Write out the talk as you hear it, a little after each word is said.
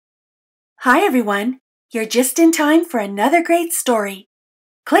Hi everyone, you're just in time for another great story.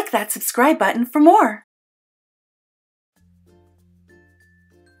 Click that subscribe button for more.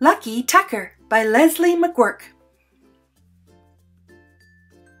 Lucky Tucker by Leslie McGuirk.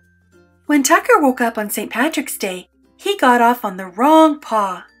 When Tucker woke up on St. Patrick's Day, he got off on the wrong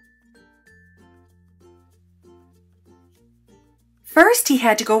paw. First, he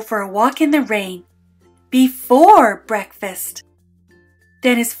had to go for a walk in the rain before breakfast.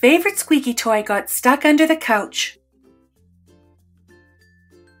 Then his favorite squeaky toy got stuck under the couch.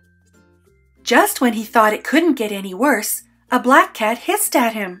 Just when he thought it couldn't get any worse, a black cat hissed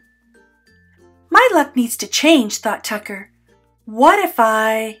at him. My luck needs to change, thought Tucker. What if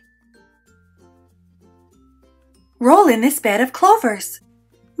I roll in this bed of clovers?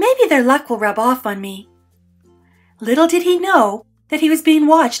 Maybe their luck will rub off on me. Little did he know that he was being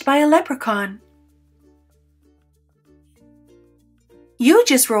watched by a leprechaun. You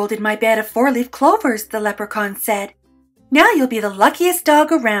just rolled in my bed of 4-leaf clovers, the leprechaun said. Now you'll be the luckiest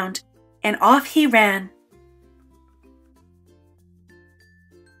dog around. And off he ran.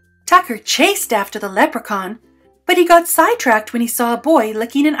 Tucker chased after the leprechaun, but he got sidetracked when he saw a boy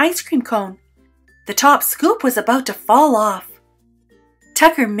licking an ice cream cone. The top scoop was about to fall off.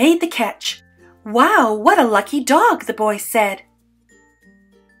 Tucker made the catch. Wow, what a lucky dog, the boy said.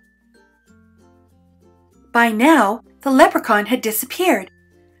 By now, the leprechaun had disappeared,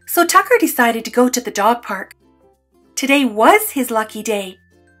 so Tucker decided to go to the dog park. Today was his lucky day.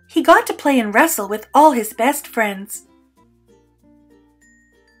 He got to play and wrestle with all his best friends.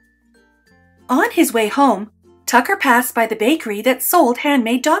 On his way home, Tucker passed by the bakery that sold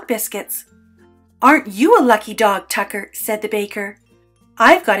handmade dog biscuits. Aren't you a lucky dog, Tucker? Said the baker.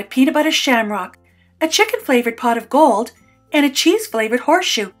 I've got a peanut butter shamrock, a chicken-flavored pot of gold, and a cheese-flavored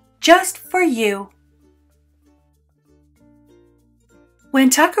horseshoe just for you. When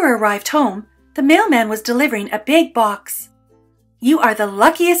Tucker arrived home, the mailman was delivering a big box. You are the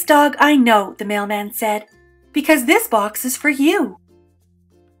luckiest dog I know, the mailman said, because this box is for you.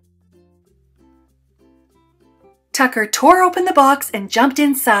 Tucker tore open the box and jumped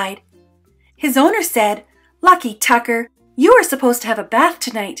inside. His owner said, Lucky Tucker, you are supposed to have a bath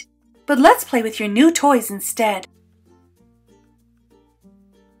tonight, but let's play with your new toys instead.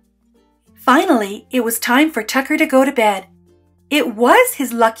 Finally, it was time for Tucker to go to bed. It was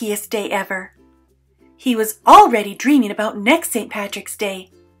his luckiest day ever. He was already dreaming about next St. Patrick's Day.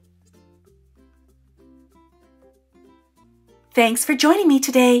 Thanks for joining me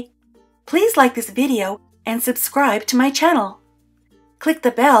today. Please like this video and subscribe to my channel. Click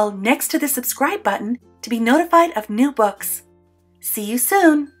the bell next to the subscribe button to be notified of new books. See you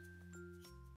soon!